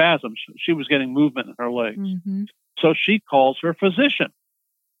like spasms. She was getting movement in her legs. So she calls her physician.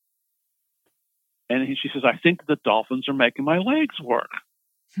 And she says, I think the dolphins are making my legs work.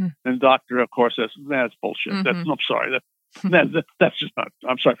 And the doctor, of course, says, that's bullshit. I'm sorry. That's just not,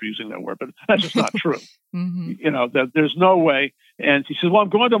 I'm sorry for using that word, but that's just not true. There's no way. And she says, well, I'm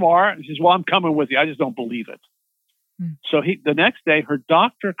going tomorrow. And she says, well, I'm coming with you. I just don't believe it. So the next day, her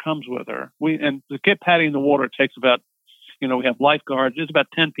doctor comes with her. And to get Patty in the water, it takes about, we have lifeguards. There's about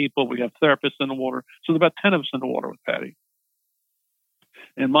 10 people. We have therapists in the water. So there's about 10 of us in the water with Patty.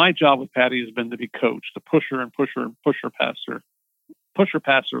 And my job with Patty has been to be coached, to push her and push her and push her past push her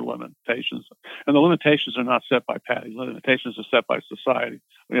past her limitations. And the limitations are not set by Patty. Limitations are set by society.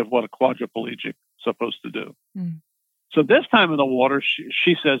 We have what a quadriplegic is supposed to do. Mm. So this time in the water,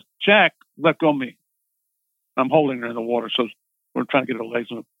 she says, Jack, let go of me. I'm holding her in the water, so we're trying to get her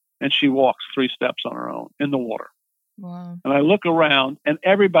legs moved. And she walks 3 steps on her own in the water. Wow. And I look around, and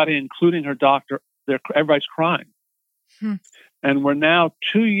everybody, including her doctor, everybody's crying. Hmm. And we're now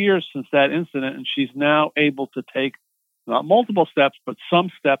 2 years since that incident, and she's now able to take not multiple steps, but some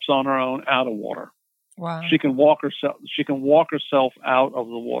steps on her own out of water. Wow. She can walk herself. She can walk herself out of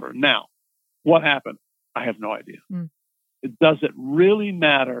the water. Now, what happened? I have no idea. Hmm. Does it really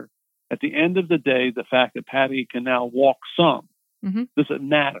matter? At the end of the day, the fact that Patty can now walk some, does it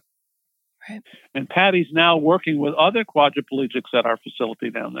matter? Right. And Patty's now working with other quadriplegics at our facility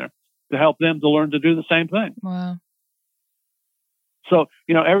down there to help them to learn to do the same thing. Wow. So,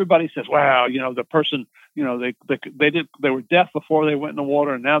 everybody says, wow, the person, they were deaf before they went in the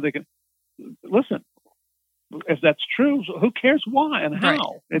water and now they can. Listen, if that's true, who cares why and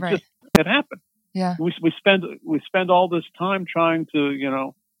how? Right. It happened. Yeah. We spend all this time trying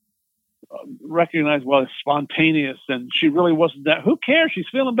to, recognize, well, it's spontaneous and she really wasn't that. Who cares? She's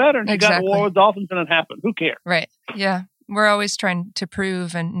feeling better and she got in the war with dolphins and it happened. Who cares? Right. Yeah. We're always trying to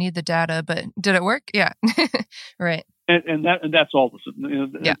prove and need the data, but did it work? Yeah. Right. And that's all.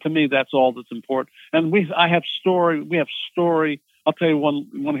 To me, that's all that's important. And we have story. I'll tell you one.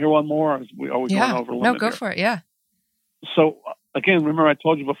 You want to hear one more? We always going over a limit. No, go for it. Yeah. So again, remember I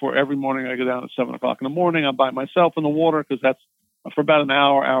told you before. Every morning I go down at 7:00 in the morning. I'm by myself in the water because that's for about an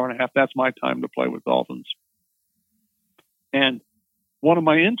hour and a half. That's my time to play with dolphins. And one of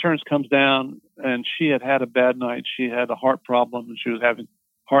my interns comes down, and she had a bad night. She had a heart problem, and she was having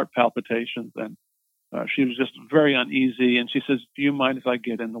heart palpitations, and she was just very uneasy. And she says, "Do you mind if I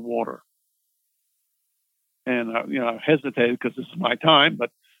get in the water?" And I hesitated because this is my time,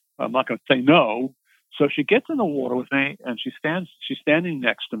 but I'm not going to say no. So she gets in the water with me, and she's standing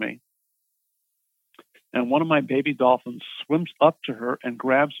next to me. And one of my baby dolphins swims up to her and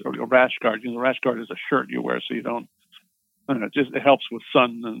grabs a rash guard. The rash guard is a shirt you wear so you don't. It helps with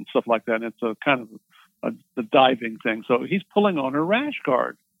sun and stuff like that. And it's a kind of the diving thing. So he's pulling on her rash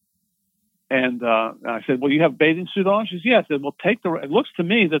guard. And I said, "Well, you have a bathing suit on?" She says, "Yeah." I said, "Well, it looks to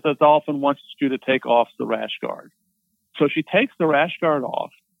me that the dolphin wants you to take off the rash guard." So she takes the rash guard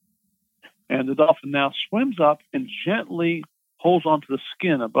off, and the dolphin now swims up and gently holds onto the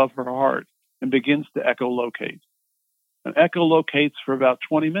skin above her heart and begins to echolocate. And echolocates for about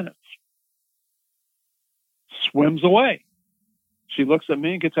 20 minutes. Swims away. She looks at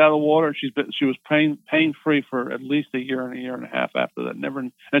me and gets out of the water. And she was pain free for at least a year and a half after that.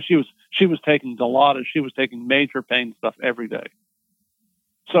 And she was taking Dilaudid. She was taking major pain stuff every day.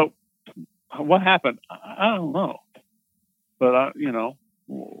 So what happened? I don't know. But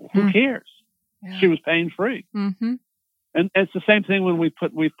who cares? Yeah. She was pain free. Mm-hmm. And it's the same thing when we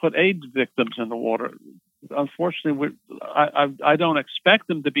put AIDS victims in the water. Unfortunately, I don't expect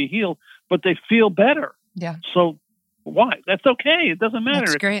them to be healed, but they feel better. Yeah. So why? That's okay. It doesn't matter.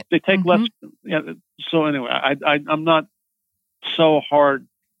 That's great. They take less. Yeah. So anyway, I'm not so hard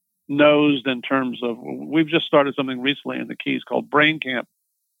nosed in terms of. We've just started something recently in the Keys called Brain Camp,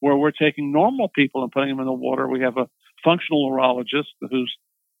 where we're taking normal people and putting them in the water. We have a functional neurologist who's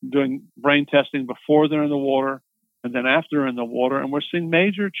doing brain testing before they're in the water and then after they're in the water, and we're seeing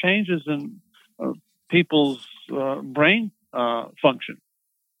major changes in people's brain function.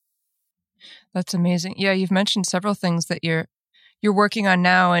 That's amazing. Yeah, you've mentioned several things that you're working on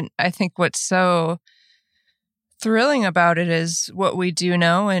now, and I think what's so thrilling about it is what we do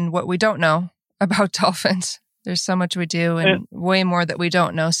know and what we don't know about dolphins. There's so much we do and way more that we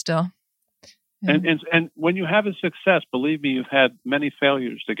don't know still. Yeah. And when you have a success, believe me, you've had many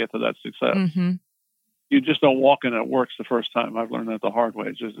failures to get to that success. Mm-hmm. You just don't walk in and it works the first time. I've learned that the hard way.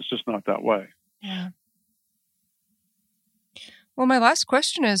 It's just not that way. Yeah. Well, my last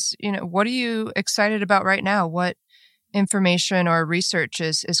question is, what are you excited about right now? What information or research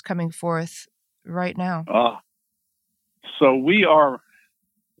is coming forth right now? So we are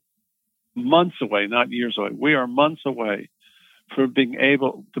months away, not years away. We are months away from being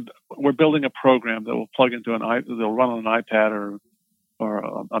able to. We're building a program that will plug into they'll run on an iPad or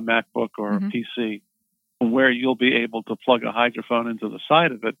a MacBook or a PC, where you'll be able to plug a hydrophone into the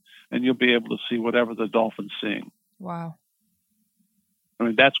side of it, and you'll be able to see whatever the dolphin's seeing. Wow. I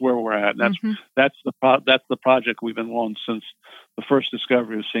mean, that's where we're at. That's the project we've been on since the first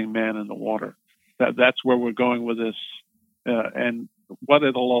discovery of seeing man in the water. That's where we're going with this, and what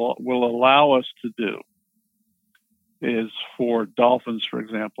it will allow us to do is for dolphins, for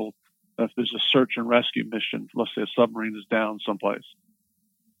example, if there's a search and rescue mission, let's say a submarine is down someplace,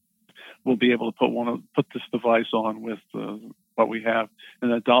 we'll be able to put this device on with what we have,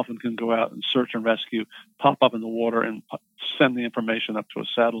 and that dolphin can go out and search and rescue, pop up in the water, and send the information up to a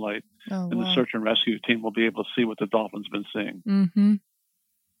satellite, and the search and rescue team will be able to see what the dolphin's been seeing. Mm-hmm.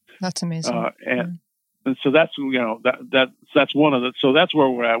 That's amazing. And so that's that's one of the. So that's where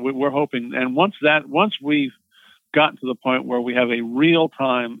we're at. We're hoping, and once we've gotten to the point where we have a real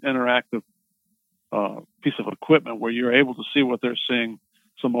time interactive piece of equipment where you're able to see what they're seeing,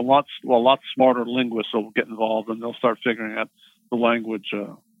 a lot smarter linguists will get involved, and they'll start figuring out the language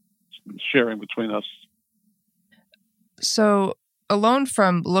sharing between us. So, alone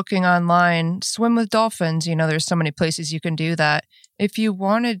from looking online, swim with dolphins, there's so many places you can do that. If you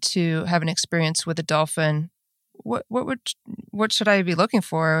wanted to have an experience with a dolphin, what should I be looking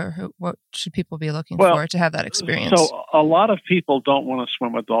for? What should people be looking for to have that experience? So a lot of people don't want to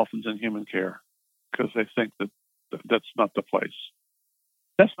swim with dolphins in human care because they think that that's not the place.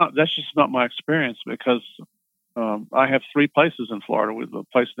 That's just not my experience, because I have 3 places in Florida, with a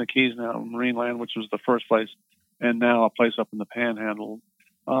place in the Keys now, Marineland, which was the first place, and now a place up in the Panhandle.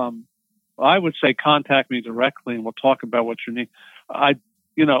 I would say contact me directly, and we'll talk about what you need. Are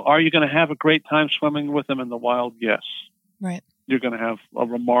you going to have a great time swimming with them in the wild? Yes. Right. You're going to have a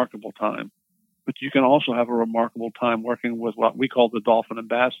remarkable time, but you can also have a remarkable time working with what we call the dolphin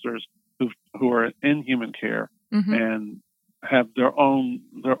ambassadors, who are in human care and have their own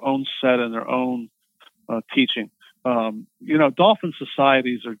set and their own teaching. Dolphin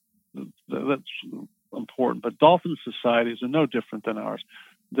societies that's important, but dolphin societies are no different than ours.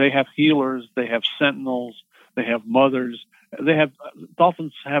 They have healers, they have sentinels, they have mothers.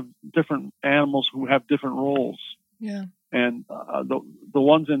 Dolphins have different animals who have different roles. Yeah. And the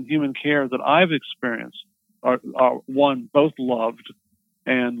ones in human care that I've experienced are one, both loved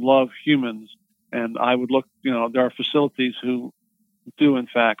and love humans. And I would look, there are facilities who do, in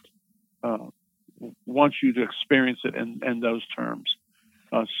fact, want you to experience it in those terms.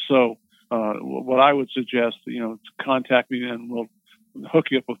 So what I would suggest, to contact me, and we'll hook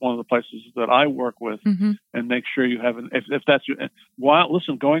you up with one of the places that I work with, and make sure you have if that's your wild.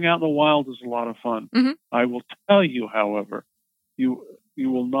 Listen, going out in the wild is a lot of fun. I will tell you, however, you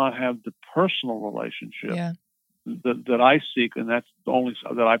will not have the personal relationship that I seek, and that's the only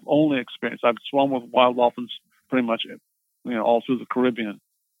that I've only experienced. I've swum with wild dolphins pretty much, all through the Caribbean.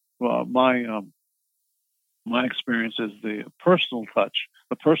 Well, my experience is the personal touch,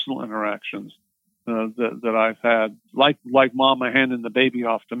 the personal interactions that I've had, like Mama handing the baby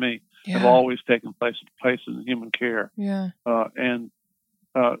off to me, have always taken place in human care. Yeah. And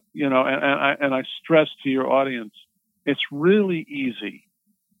I stress to your audience, it's really easy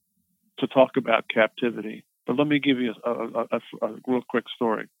to talk about captivity. But let me give you a real quick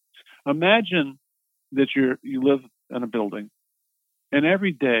story. Imagine that you live in a building, and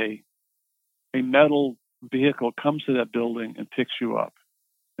every day a metal vehicle comes to that building and picks you up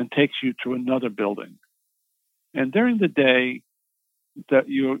and takes you to another building. And during the day that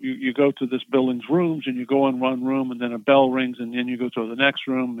you go to this building's rooms, and you go in one room, and then a bell rings, and then you go to the next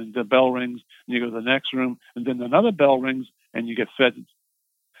room, and the bell rings, and you go to the next room, and then another bell rings, and you get fed.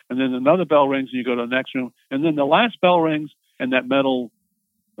 And then another bell rings, and you go to the next room, and then the last bell rings, and that metal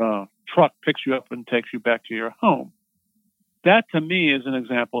truck picks you up and takes you back to your home. That, to me, is an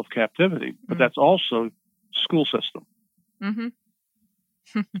example of captivity, but that's also school system.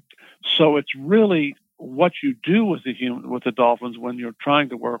 So it's really what you do with the dolphins when you're trying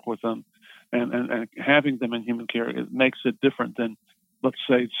to work with them and having them in human care. It makes it different than, let's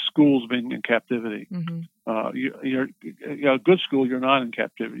say, schools being in captivity. You're a good school, you're not in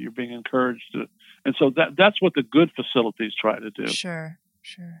captivity. You're being encouraged to, and so that's what the good facilities try to do. Sure.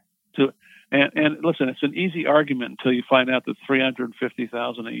 And listen, it's an easy argument until you find out that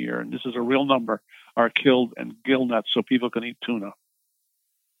 350,000 a year, and this is a real number, are killed in gill nets so people can eat tuna.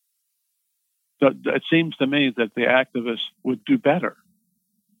 So it seems to me that the activists would do better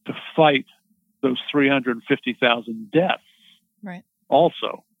to fight those 350,000 deaths. Right.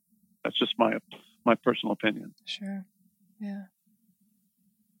 Also, that's just my personal opinion. Sure. Yeah.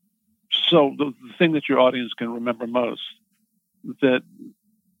 So the thing that your audience can remember most, that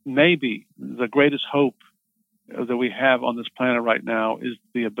maybe the greatest hope that we have on this planet right now, is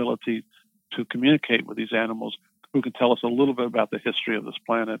the ability to communicate with these animals who can tell us a little bit about the history of this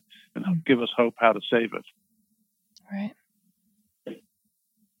planet and give us hope how to save it. Right.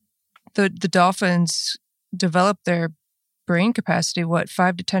 The dolphins developed their brain capacity,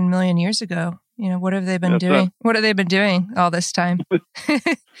 5 to 10 million years ago? What have they been doing? What have they been doing all this time?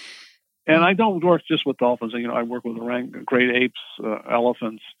 And I don't work just with dolphins. I work with great apes,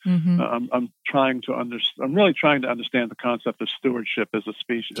 elephants. I'm really trying to understand the concept of stewardship as a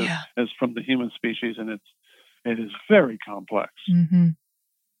species, as from the human species, and it is very complex.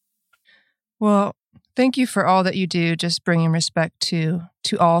 Well, thank you for all that you do, just bringing respect to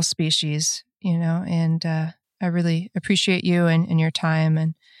all species, and I really appreciate you and your time,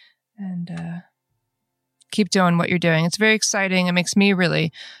 and keep doing what you're doing. It's very exciting. It makes me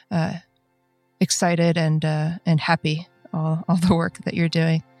really excited and happy, all the work that you're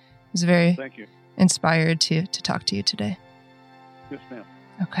doing. I was very Thank you. Inspired to talk to you today. Yes, ma'am.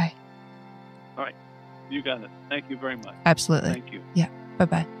 Okay. All right. You got it. Thank you very much. Absolutely. Thank you. Yeah.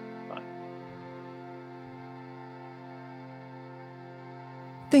 Bye-bye. Bye.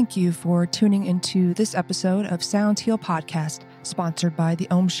 Thank you for tuning into this episode of Sound Heal Podcast, sponsored by the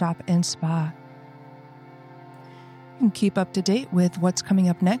Om Shop and Spa. You can keep up to date with what's coming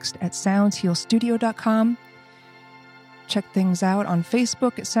up next at soundshealstudio.com. Check things out on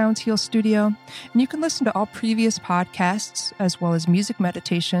Facebook at Sounds Heal Studio, and you can listen to all previous podcasts as well as music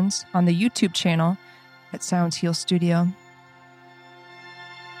meditations on the YouTube channel at Sounds Heal Studio.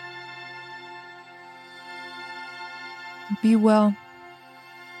 Be well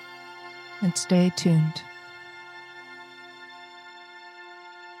and stay tuned.